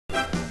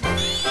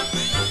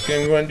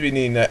I'm going to be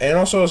needing that. And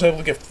also I was able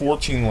to get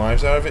 14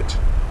 lives out of it.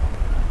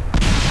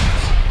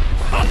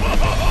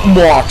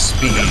 Walk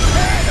speed.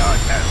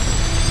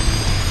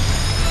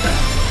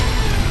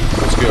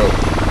 Let's go.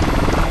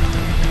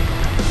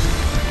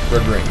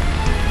 Red ring.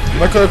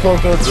 Am I gonna call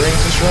third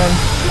rings this run?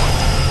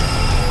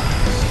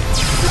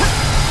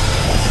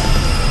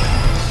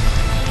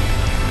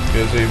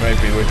 Because he might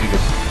be with you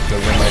to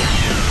win my...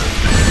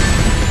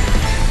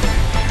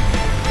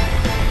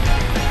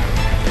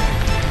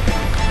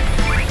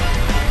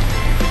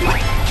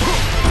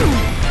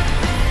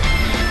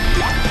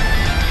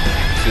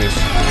 What's this?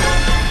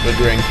 Red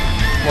ring.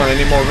 Come on, I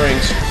need more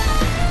rings.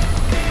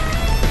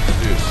 What's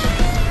this?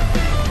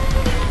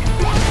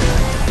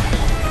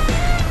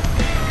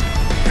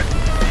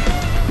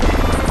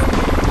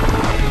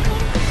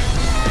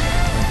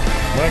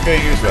 I'm not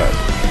gonna use that.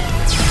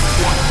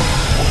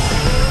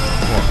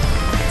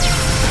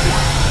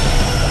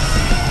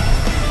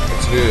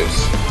 Let's do this.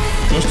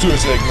 Let's do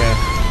this, Eggman.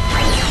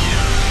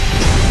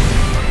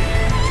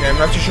 Okay, I'm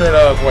not too sure how to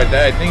avoid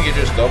that. I think you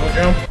just double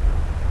jump.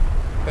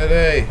 But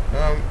hey,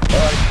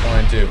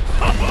 fine too.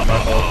 My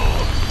fault.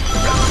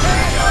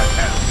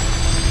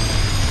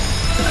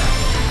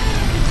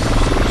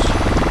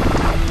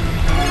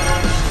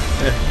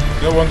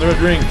 No wonder it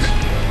rings.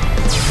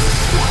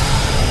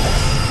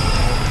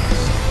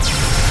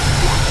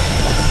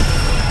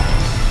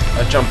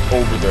 I jump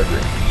over the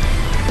ring.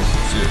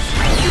 What's this?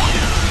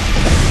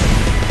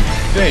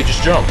 Hey,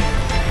 just jump.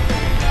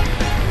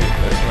 Okay,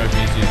 that might be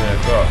easier than I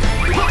thought.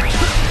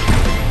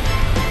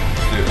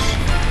 What's this?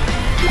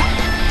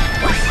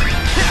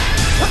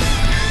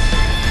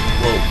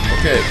 Whoa,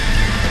 okay.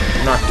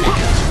 Not kick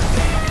it.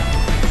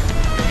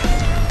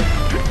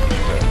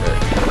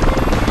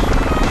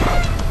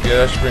 Yeah,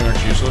 that's pretty much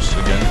useless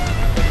again.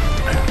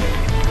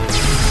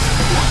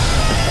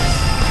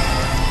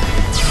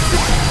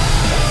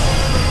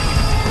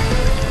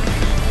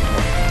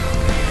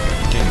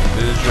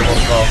 This is your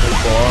most powerful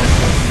form.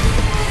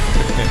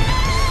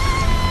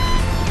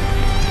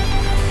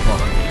 Come on.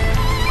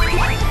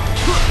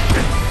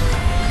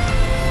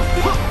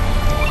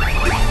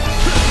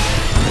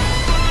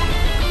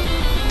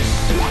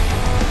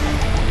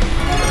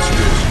 Let's do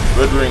this.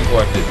 Red ring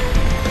collected.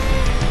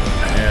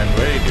 And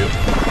what do you do?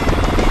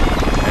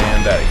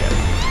 And that again.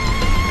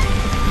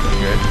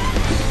 Okay.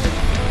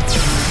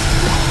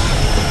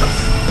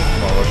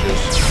 Come on, let's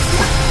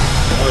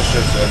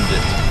just end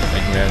it.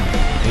 Man,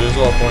 it is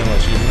all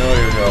pointless. You know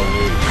you're gonna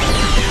lose.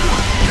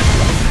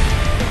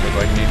 If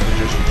I need to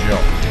just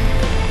jump.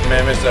 Man,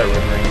 I missed that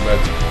red ring,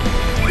 but...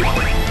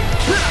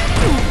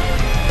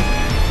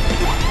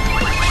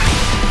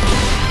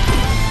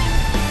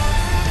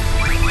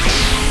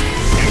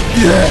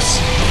 Yes!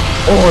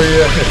 Oh,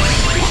 yes!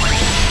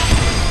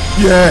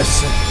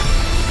 Yes!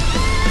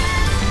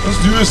 Let's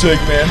do this,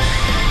 Eggman.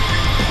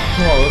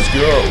 Come on, let's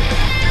go.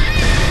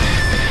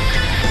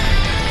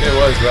 Okay,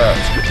 what is that?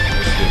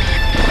 Let's do it.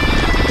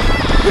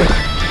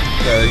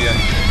 Again,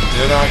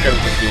 you're not gonna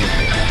defeat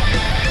me.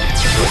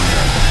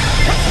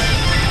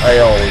 I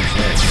always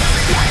win.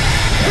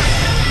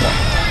 Come on.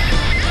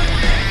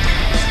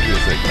 Let's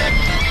do that.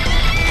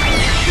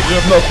 You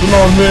have nothing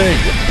on me!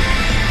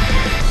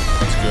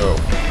 Let's go.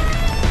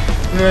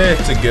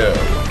 Let's go.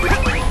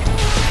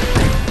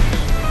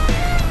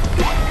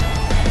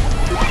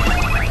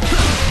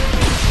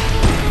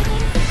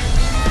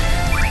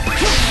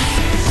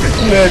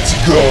 Let's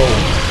go!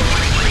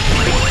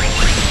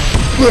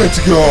 Let's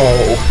go!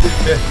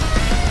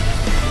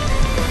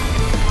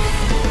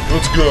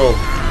 Let's go!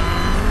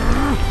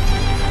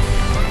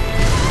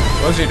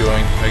 What's he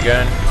doing?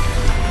 Again?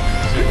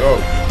 Oh.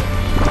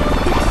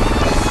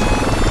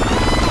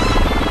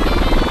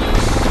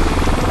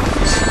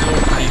 Still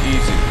pretty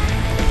easy.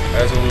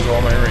 As I lose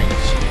all my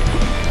rings.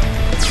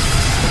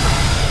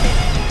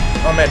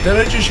 Oh man, did I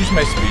just use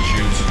my speed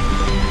shoes?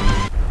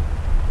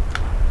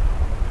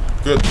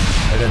 Good.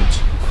 I didn't.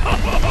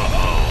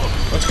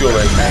 Let's go,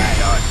 Eggman.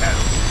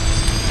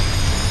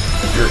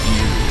 You're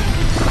easy.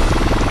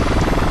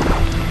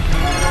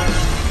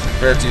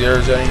 Compared to the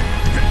other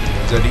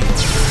Zeddy.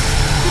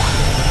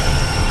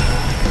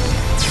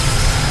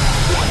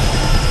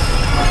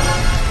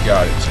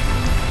 Got it.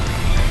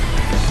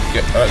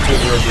 Get to the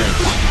red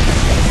rings.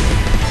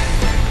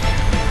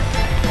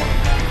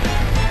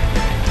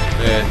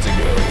 Let's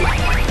go.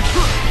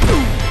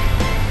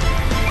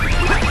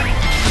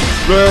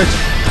 Let's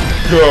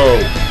go.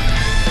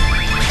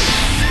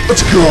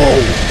 Let's go.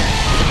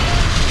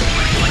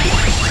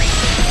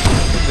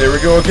 There we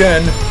go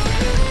again. I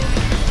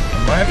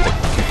might have to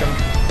kick him.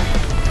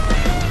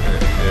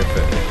 If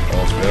it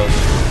all fails.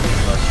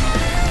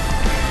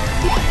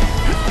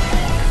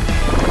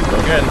 Go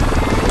again.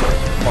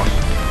 Come on.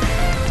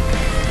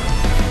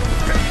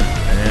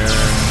 And here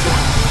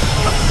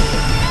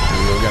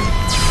we go again.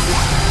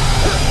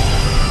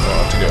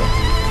 Oh, to go.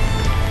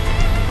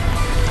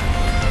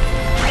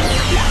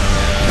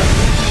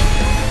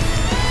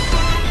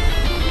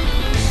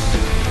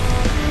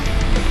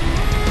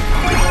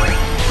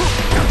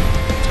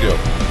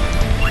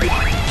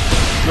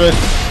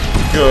 Let's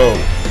go.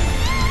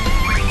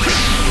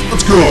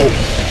 go!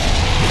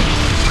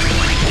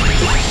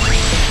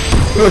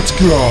 Let's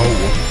go!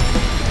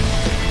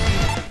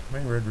 How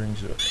many red rings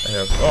do I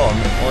have? Oh, I'm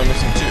only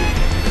missing 2.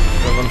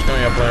 One of them's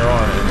coming up later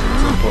on, and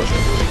it's in the bush, I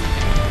believe.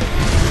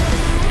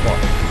 Come on.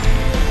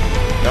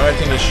 Now I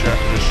think it's just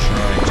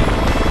trying to.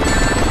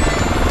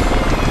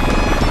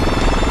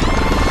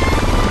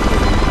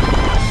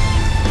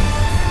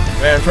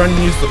 Man, I'm trying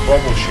to use the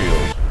bubble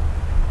shield.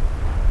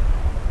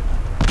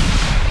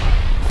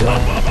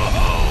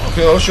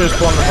 Okay, let's just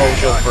spawn the bubble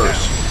shield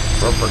first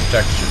for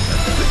protection.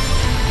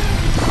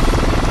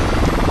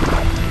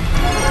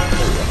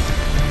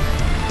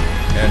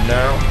 And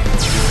now,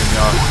 you can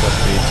knock the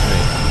beats me.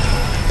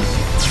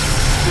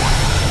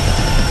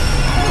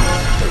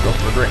 There we go,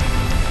 for a drink.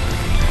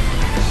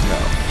 No.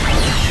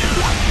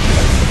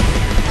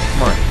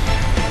 Come on.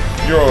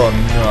 You're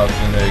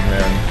nothing,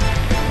 Eggman.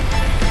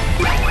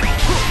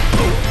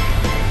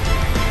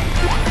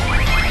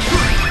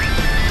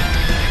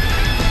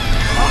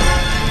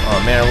 Oh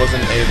man, I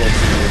wasn't able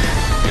to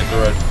get the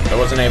red. I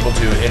wasn't able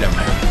to hit him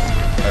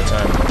that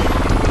time.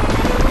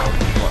 Come on.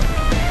 Come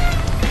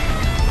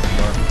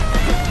on.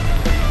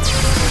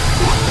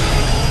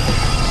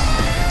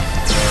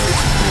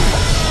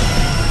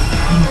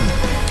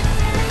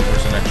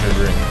 Where's the next red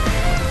ring?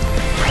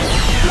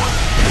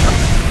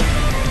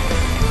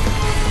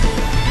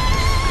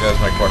 That's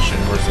my question.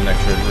 Where's the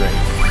next red ring?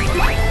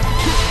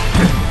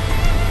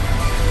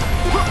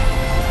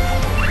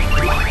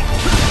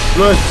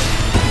 Let's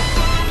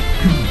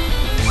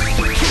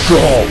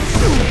go!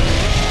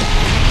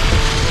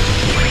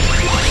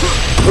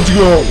 Let's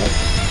go!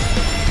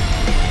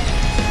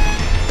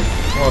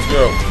 Come on, let's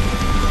go.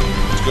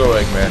 Let's go,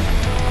 Eggman.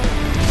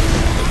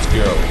 Let's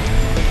go.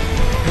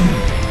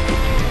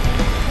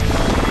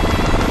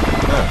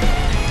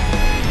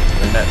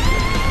 And that.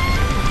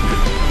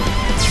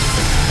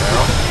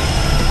 Now.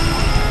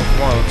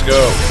 Come on, let's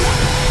go.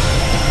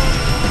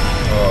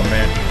 Oh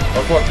man.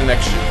 I'll collect the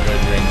next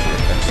red rings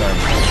next time.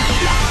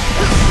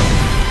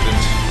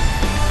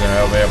 Then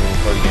I'll be able to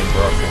play the game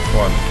for actual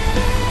fun.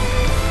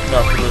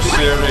 Not for the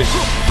series.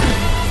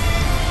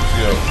 Let's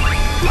go.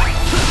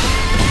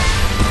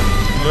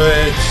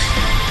 Let's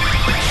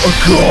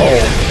go!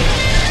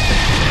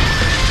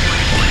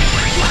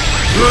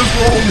 Let's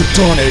roll the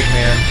done,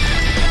 Eggman.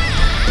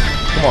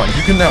 Come on,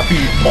 you can now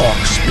beat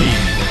Mach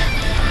Speed.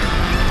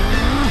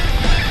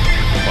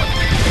 Come on.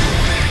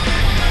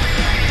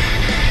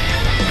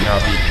 Now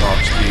beat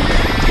Mach Speed.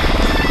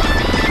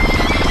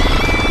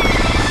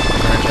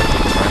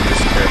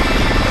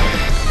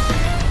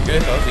 Okay,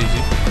 that was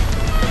easy.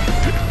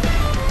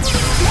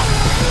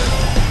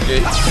 Okay,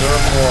 there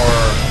are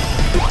more.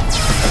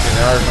 Okay,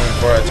 now we're going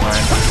for a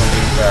time. It's going to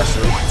be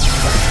faster.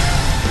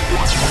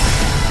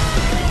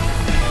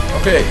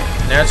 Okay,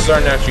 now it's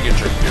starting to actually get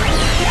trickier.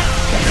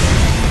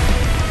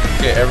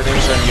 Okay,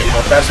 everything's starting to get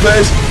more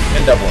fast-paced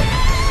and doubling.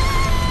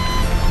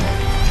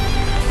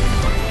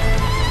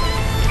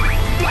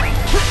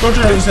 Don't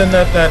you understand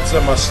that that's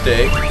a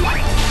mistake?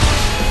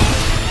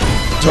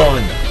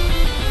 Done.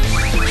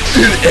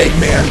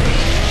 Eggman!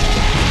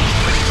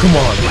 Come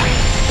on!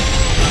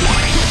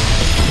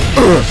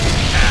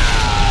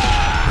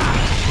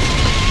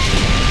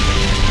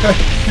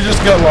 He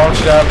just got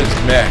launched out of his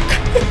neck.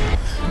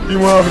 He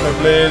went off in a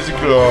blaze of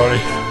glory.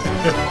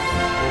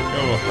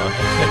 Come on.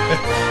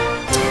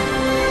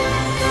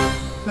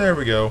 There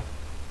we go.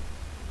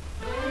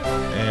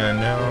 And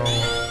now...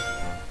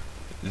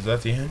 Is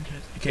that the end?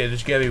 Okay,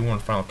 there's gotta be one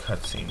final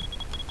cutscene.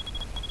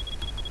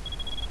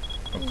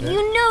 Okay.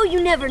 You know you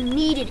never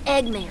needed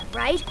Eggman,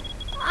 right?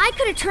 I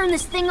could have turned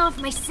this thing off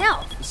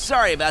myself.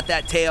 Sorry about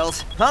that,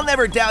 Tails. I'll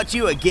never doubt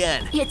you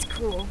again. It's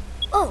cool.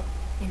 Oh,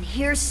 and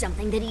here's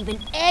something that even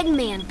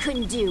Eggman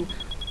couldn't do.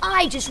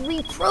 I just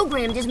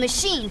reprogrammed his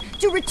machine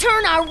to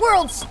return our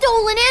world's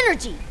stolen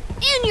energy.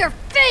 In your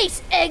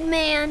face,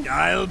 Eggman!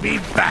 I'll be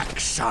back,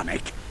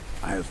 Sonic.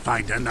 I'll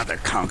find another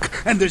conch,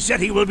 and the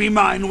Zeti will be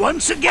mine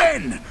once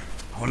again.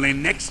 Only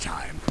next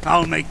time,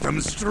 I'll make them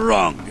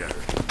stronger.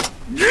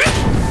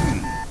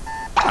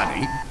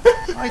 Honey,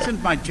 why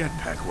isn't my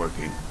jetpack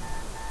working?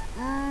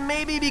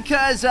 Maybe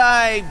because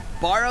I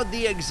borrowed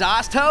the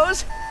exhaust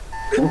hose?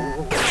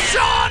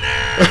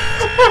 Sonic!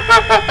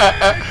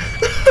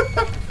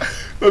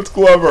 That's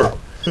clever.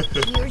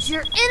 Here's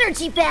your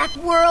energy back,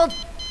 world.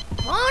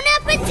 Bon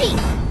appetit!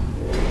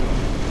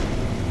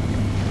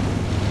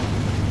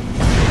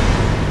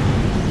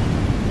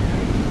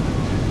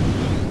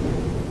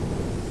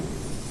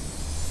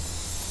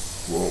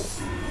 Whoa.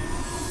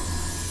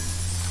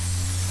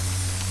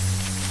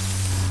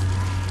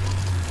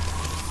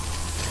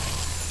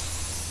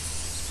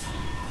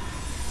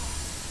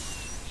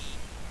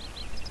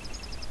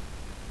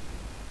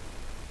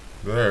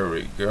 There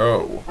we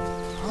go.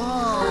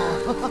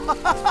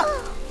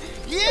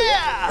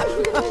 Yeah!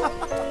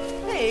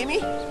 Hey, Amy.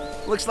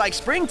 Looks like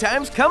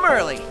springtime's come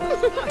early.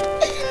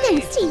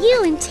 Thanks to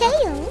you and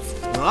Tails.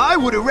 Well, I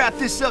would have wrapped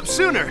this up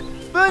sooner,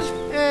 but,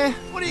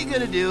 what are you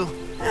gonna do?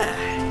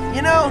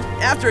 You know,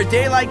 after a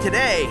day like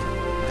today,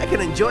 I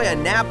can enjoy a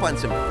nap on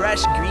some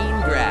fresh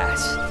green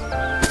grass.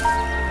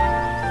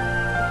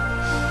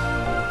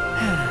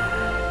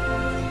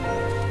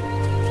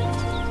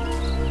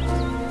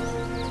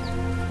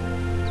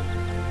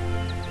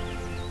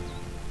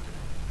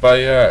 But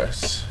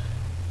yes,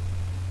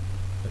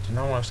 I do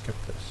not want to skip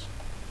this.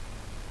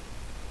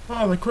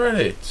 Ah, the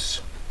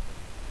credits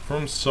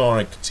from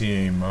Sonic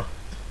Team.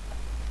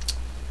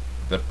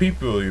 The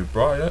people you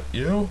brought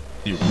you.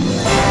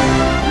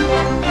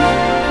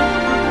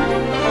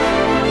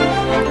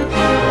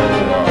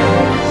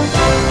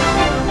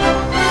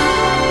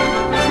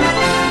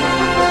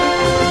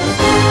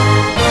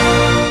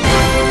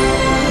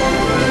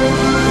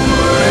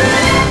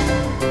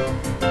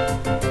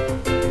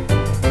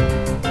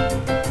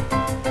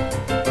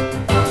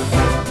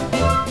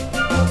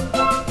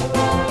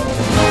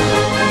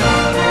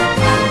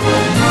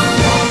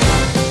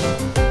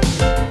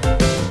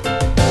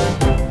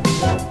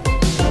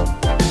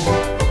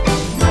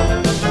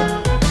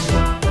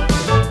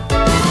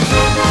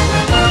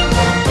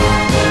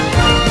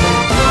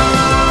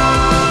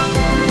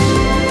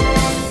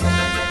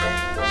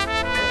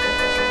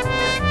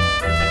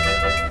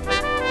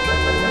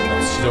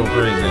 Still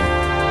crazy.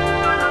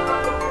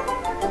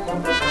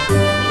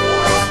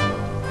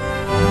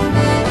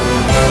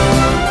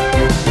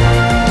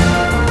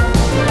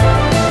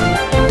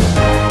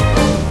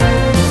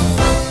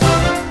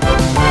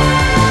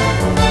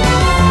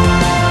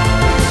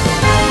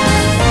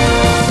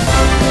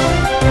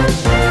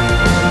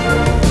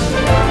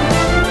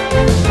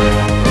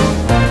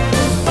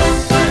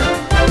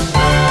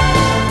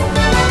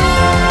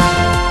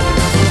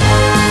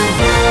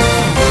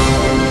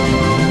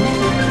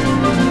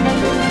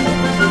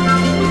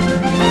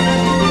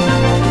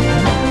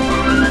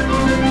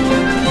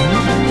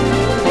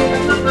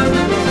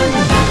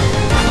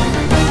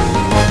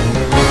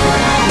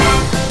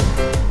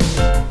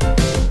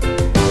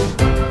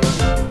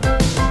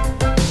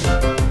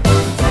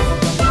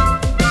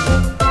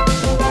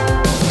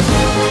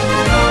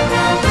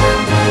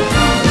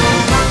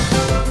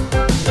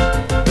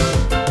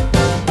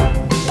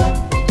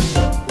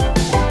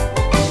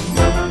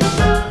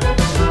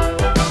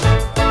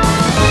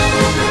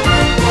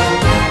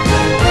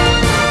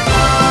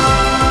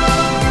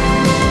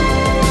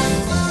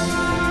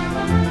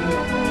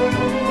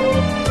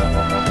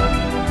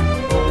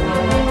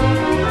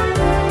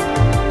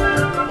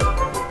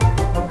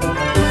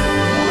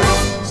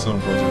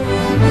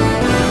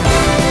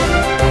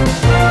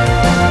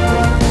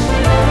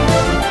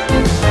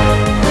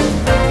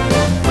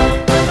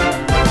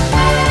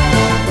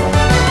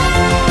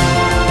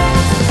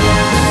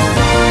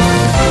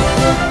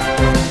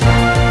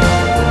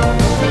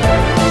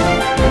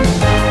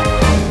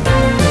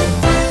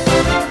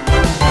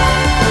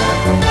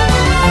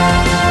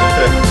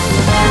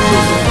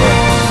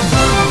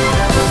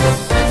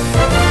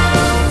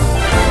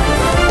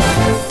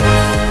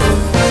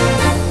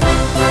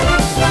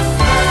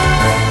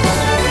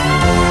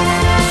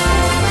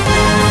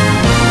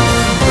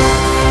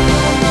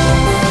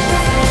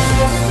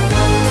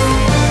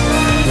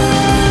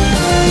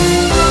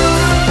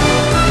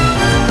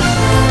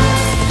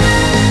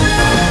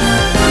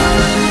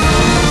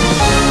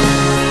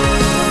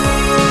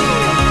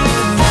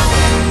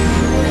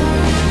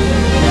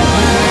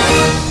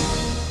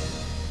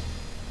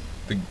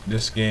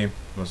 This game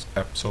was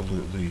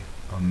absolutely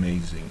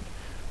amazing.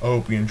 I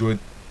hope you enjoyed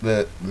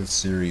this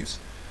series.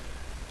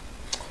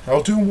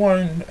 I'll do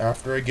one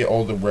after I get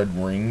all the red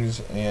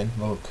rings, and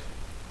look,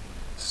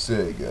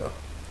 Sega,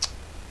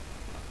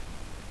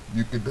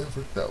 you can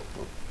never doubt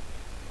them.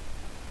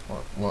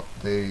 What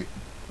they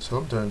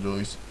sometimes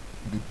release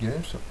good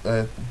games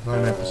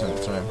 99% of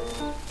the time.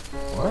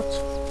 What?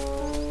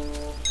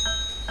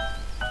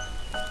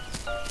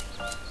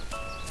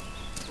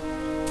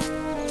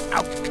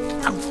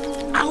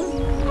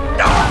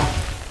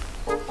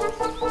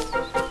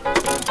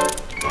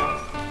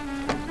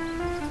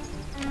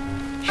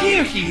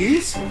 Here he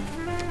is!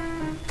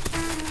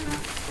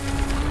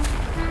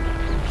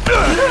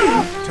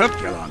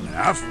 Took you long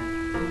enough.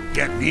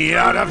 Get me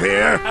out of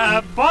here!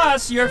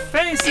 Boss, your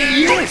face is...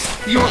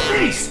 Yes, your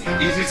face!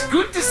 It is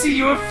good to see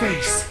your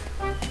face.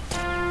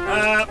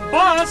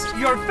 Boss,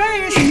 your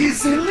face... It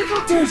is a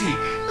little dirty.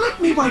 Let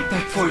me wipe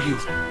that for you.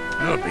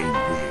 That'll be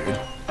weird.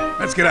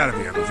 Let's get out of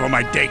here before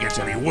my day gets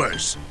any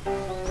worse.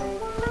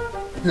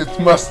 His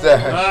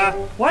mustache.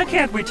 Why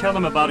can't we tell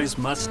him about his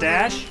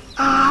mustache?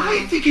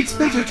 I think it's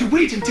better to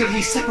wait until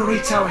he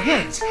separates our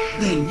heads.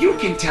 Then you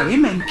can tell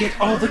him and get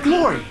all the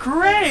glory.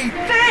 Great,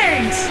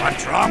 thanks!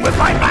 What's wrong with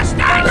my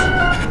mustache?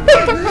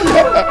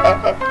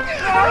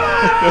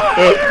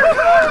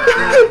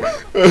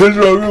 What's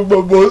wrong with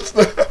my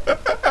mustache?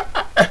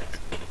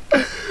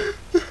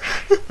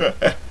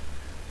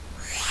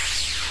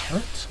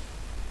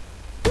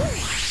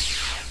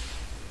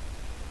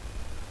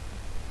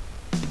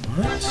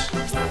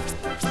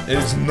 It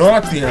is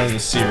not the end of the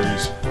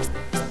series.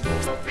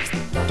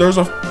 There's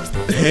a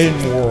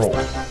hidden world.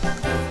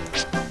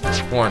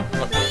 One.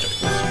 Let me check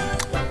this.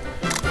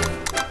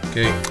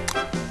 Okay.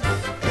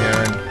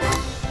 And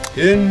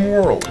hidden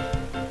world.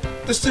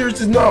 The series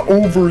is not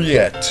over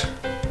yet.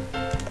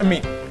 I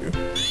mean,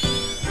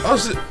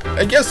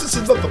 I guess this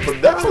is not the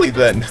finale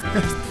then.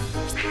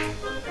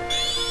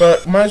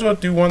 But might as well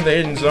do one of the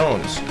hidden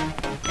zones.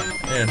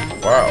 And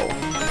wow.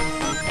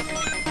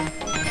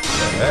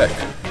 heck?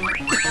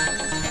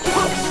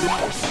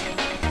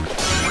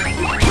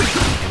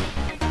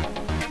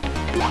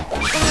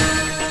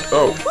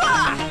 Oh.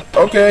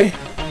 Okay.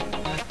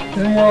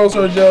 Hidden worlds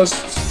are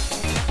just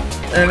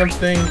random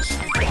things.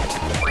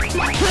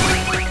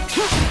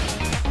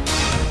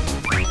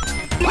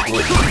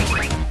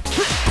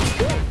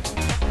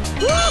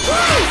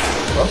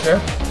 Okay.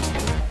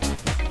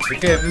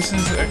 Okay, this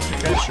is actually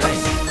kind of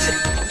strange.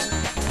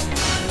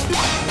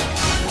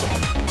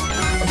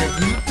 Okay,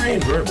 this is pretty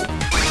enjoyable.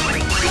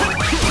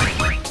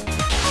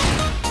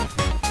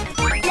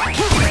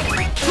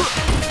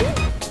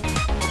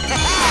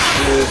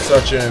 It is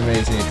such an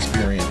amazing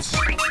experience.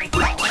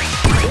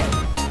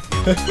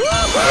 That's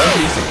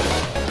easy.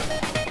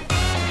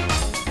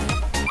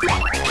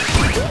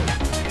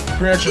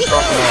 Pretty much just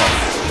drop them off.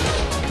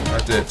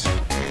 That's it.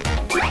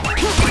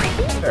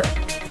 There.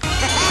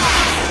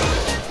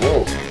 Whoa.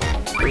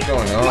 What's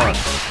going on?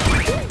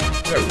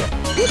 There we go.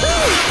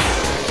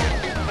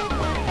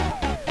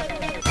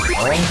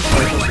 How long is this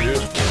supposed to do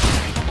this for?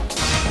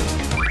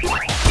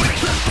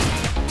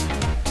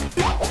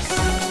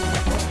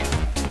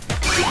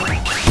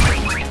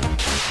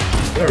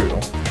 There we go.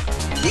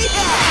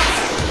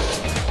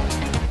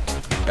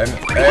 And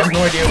I have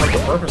no idea what the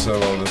purpose of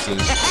all this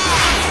is.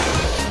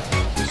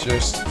 It's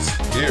just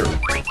here.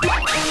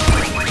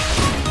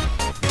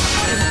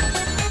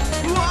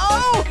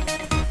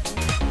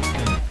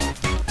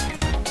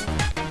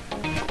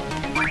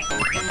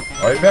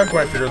 I'll be back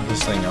when I figured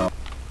this thing out.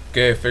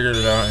 Okay, I figured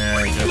it out, and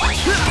I just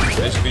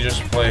basically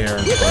just play here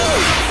until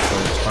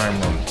the time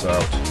runs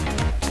out.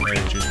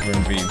 It just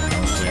wouldn't be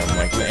honestly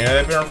unlikely. And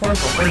I've been recording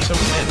for 47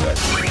 minutes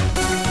actually.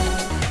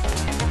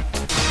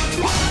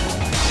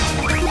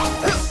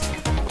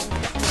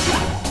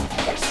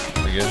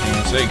 I guess you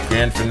can say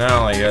grand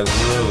finale has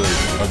really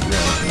a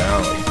grand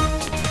finale.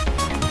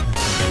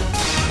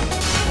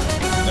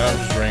 Now I'm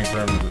just waiting for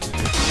him to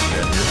get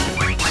here.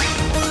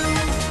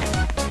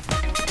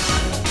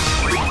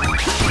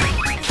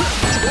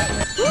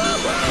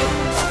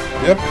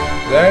 Yep,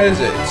 that is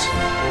it.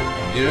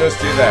 You just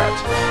do that.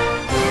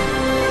 I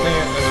think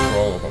that's for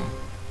all of them.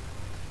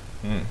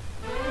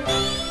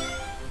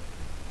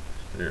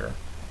 Here.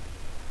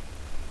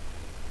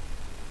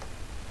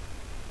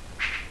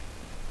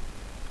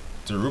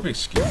 The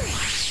Rubik's Cube.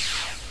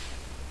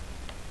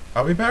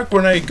 I'll be back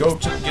when I go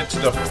to get to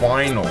the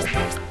final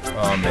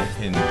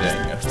hidden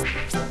thing.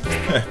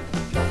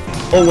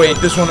 Oh wait,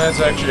 this one has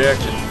actually has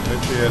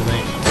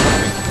anything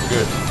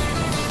good.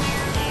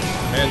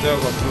 And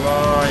Tails are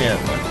flying,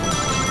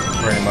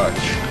 pretty much.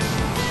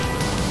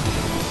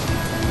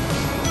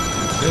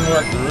 Then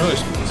we'll have to really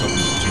split this up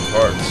into 2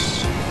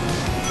 parts.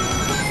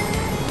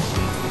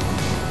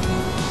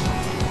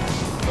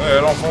 Hey, I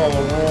don't follow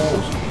the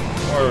rules.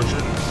 Oh shit,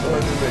 what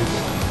did they do?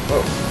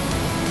 Oh.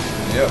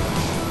 Yep.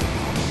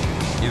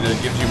 Either it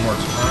gives you more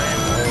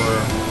time or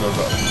it goes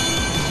up.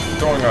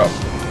 Going up.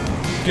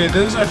 Okay,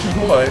 this is actually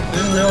cool. I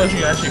didn't realize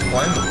you can actually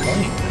climb the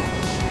plane.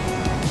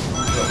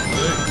 But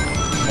really,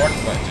 Mark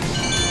plane too.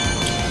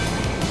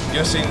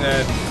 Guessing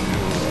that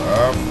you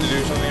have to do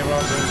something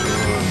about this, or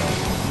no?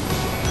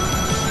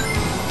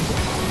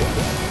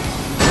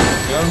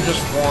 I'm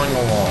just flying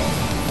along.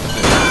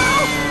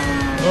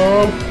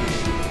 Oh!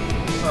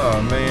 Oh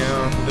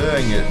man,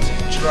 dang it.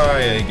 Try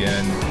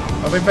again.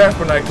 I'll be back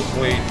when I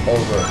complete all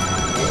the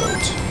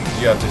worlds.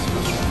 Yeah, this is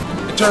this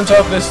one. It turns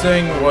out this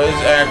thing was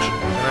an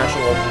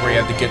actual level where you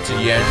had to get to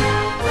the end.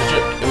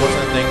 It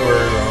wasn't a thing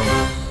where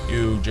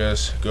you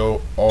just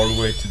go all the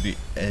way to the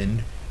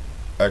end.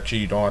 Actually,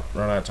 you don't have to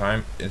run out of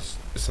time. It's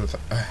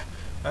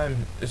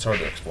hard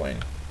to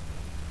explain.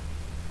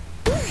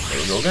 There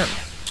we go again.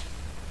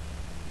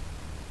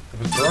 If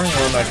it's throwing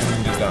one, I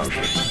can get down to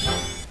it.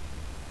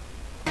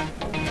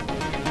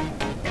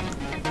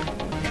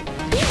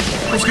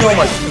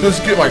 Let's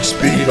get my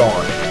speed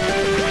on.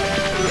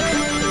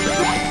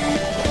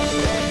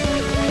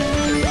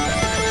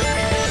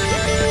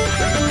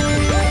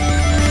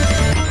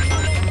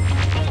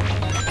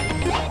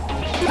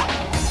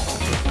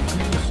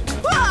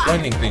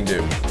 Lightning thing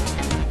do?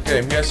 Okay,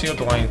 I'm gonna see what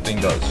the lightning thing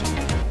does.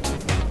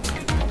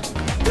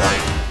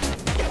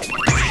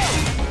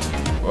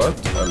 What?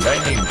 A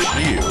lightning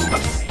shield?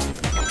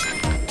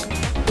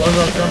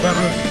 Combat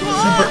with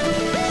super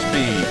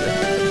speed.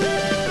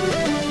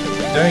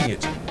 Dang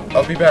it.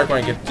 I'll be back when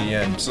I get to the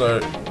end. So,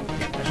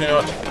 actually, you know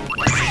what?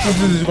 Since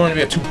this is going to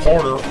be a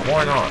 2-parter,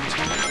 why not?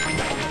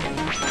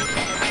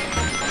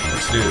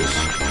 Let's do this.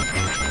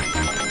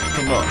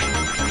 Come on.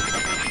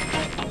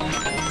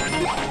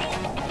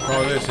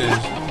 Oh, this is...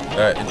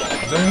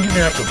 it doesn't give you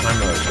enough time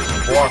to let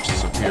some blocks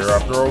disappear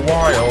after a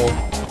while.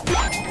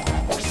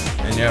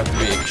 And you have to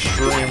be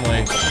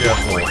extremely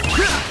careful.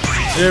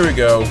 There we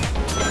go.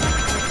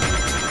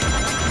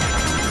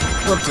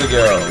 Let's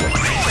go.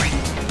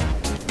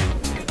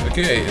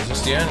 Okay, is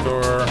this the end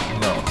or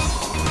no?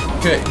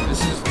 Okay,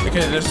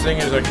 this thing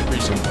is actually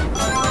pretty simple.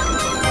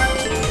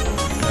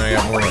 And I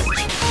got more rings.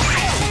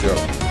 Let's go.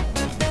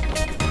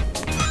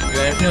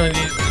 Okay, I feel I need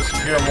to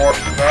disappear more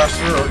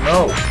faster or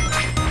no?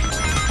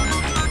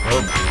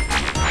 Oh,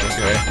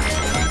 okay.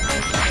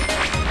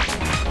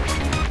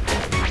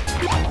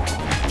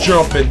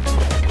 jumping.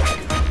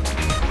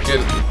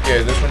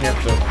 Okay, this one you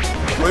have to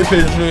really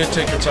patiently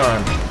take your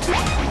time.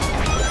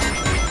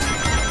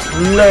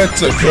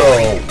 Let's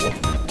go.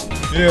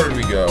 Here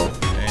we go.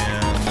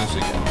 And this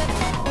again.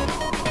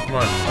 Come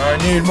on. I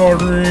need more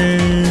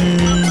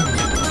rings.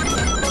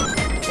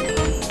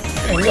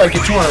 Hey, we gotta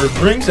get 200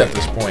 rings at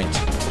this point.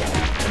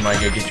 Am I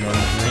gonna get 200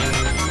 rings?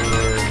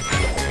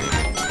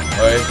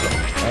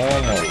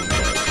 Almost.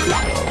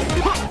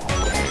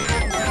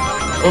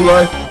 Well, I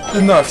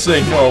did not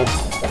say no.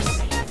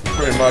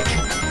 Pretty much.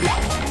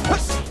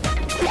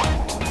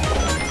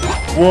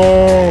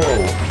 Whoa!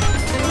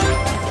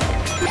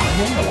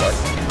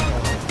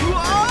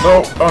 No,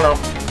 oh no.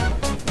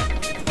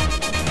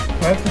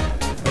 What?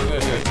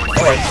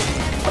 Alright.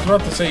 I was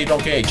about to say you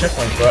don't get any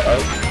checkpoints, but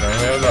I'm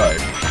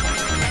alive.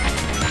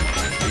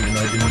 Even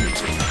though I didn't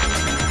use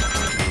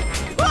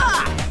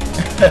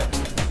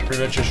it.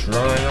 Pretty much just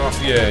running off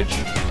the edge.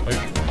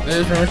 Like, this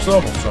is pretty much the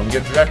level, so I'm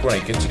getting back when I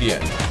get to the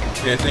end.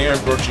 Okay, I think I'm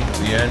approaching to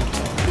the end.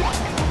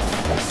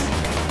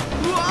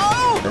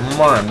 Never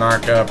mind, I'm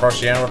not gonna approach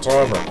the end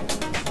whatsoever.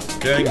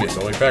 Getting it,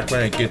 I'll be back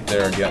when I get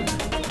there again.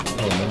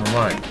 Oh, never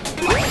mind.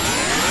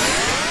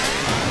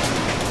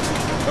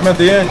 I'm at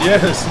the end,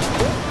 yes!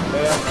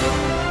 Yeah.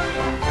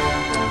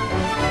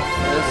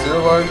 Yes,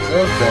 still like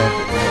so bad.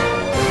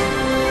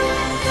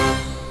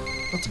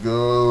 Let's go.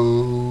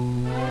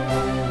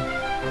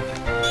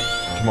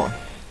 Come on.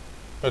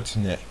 What's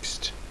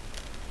next?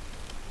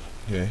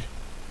 Okay.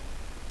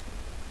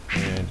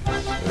 And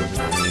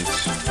it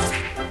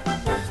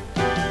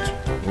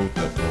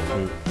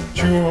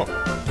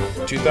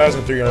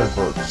 2,300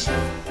 birds.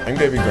 I'm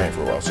gonna be grinding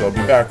for a while, so I'll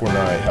be back when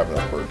I have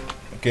enough bird.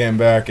 Okay, I'm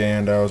back,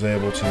 and I was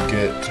able to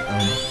get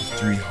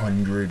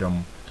 300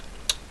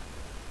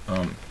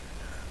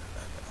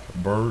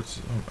 birds,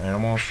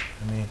 animals.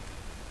 I mean,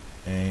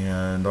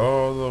 and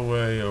all the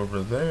way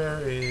over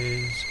there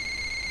is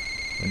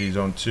Wendy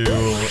Zone 2,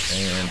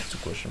 and it's a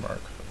question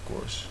mark, of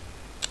course.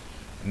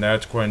 And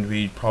that's going to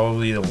be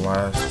probably the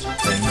last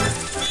thing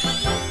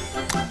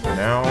for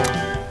now.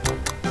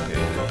 Okay,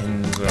 the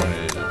hidden zone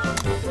is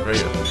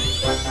right up.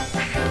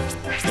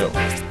 So,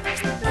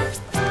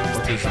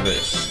 what is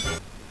this?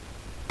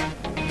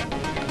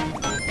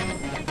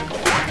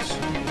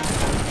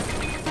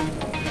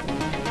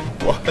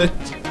 What?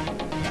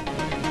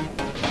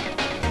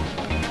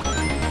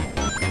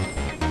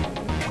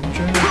 I'm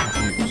trying to get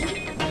confused.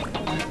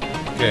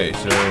 Okay,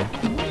 so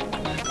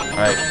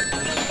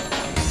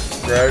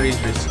gravity's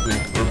basically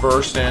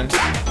reversed in.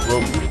 Whoa.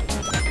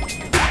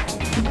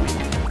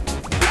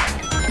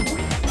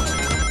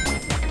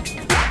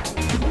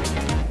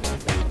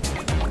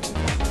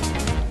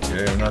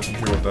 Okay, I'm not too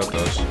sure what that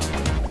does.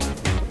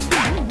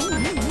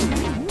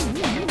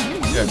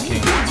 Yeah,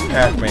 King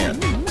Pac-Man.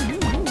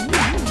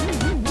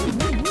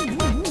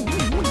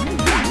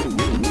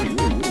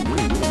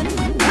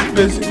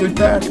 Basically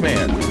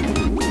Pac-Man.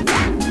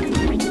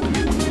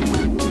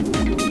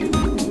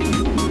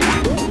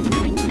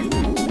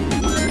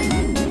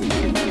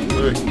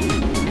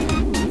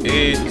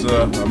 It's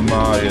a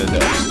Mario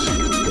dust.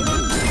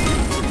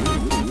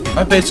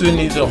 I basically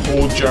need the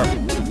whole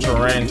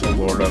terrain to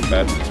load up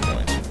at this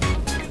point.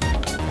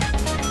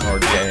 Or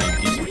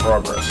getting decent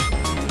progress.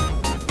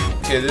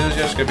 Okay, this is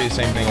just gonna be the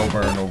same thing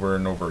over and over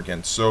and over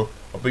again. So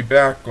I'll be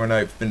back when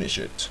I finish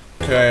it.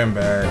 Okay, I'm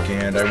back,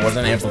 and I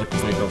wasn't able to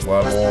complete the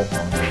level.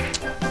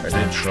 I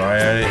did try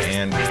at it,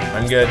 and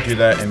I'm gonna do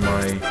that in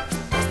my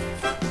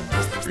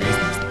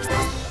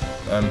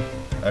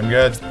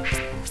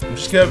I'm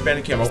just gonna have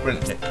Bandicam open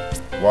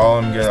while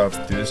I'm gonna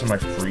do this in my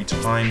free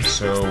time,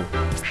 so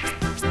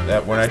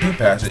that when I do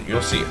pass it,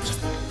 you'll see it.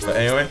 But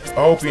anyway, I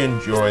hope you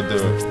enjoyed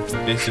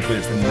basically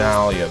the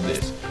finale of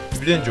this. If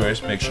you did enjoy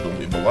this, make sure to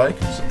leave a like,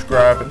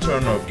 subscribe, and turn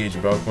on the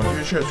notification bell when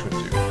you share this with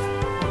you.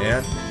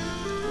 And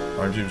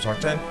I'm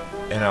JamesTalk10,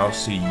 and I'll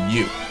see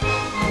you in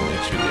the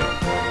next video.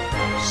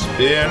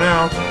 Spin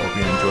out. Hope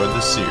you enjoyed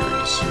the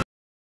series.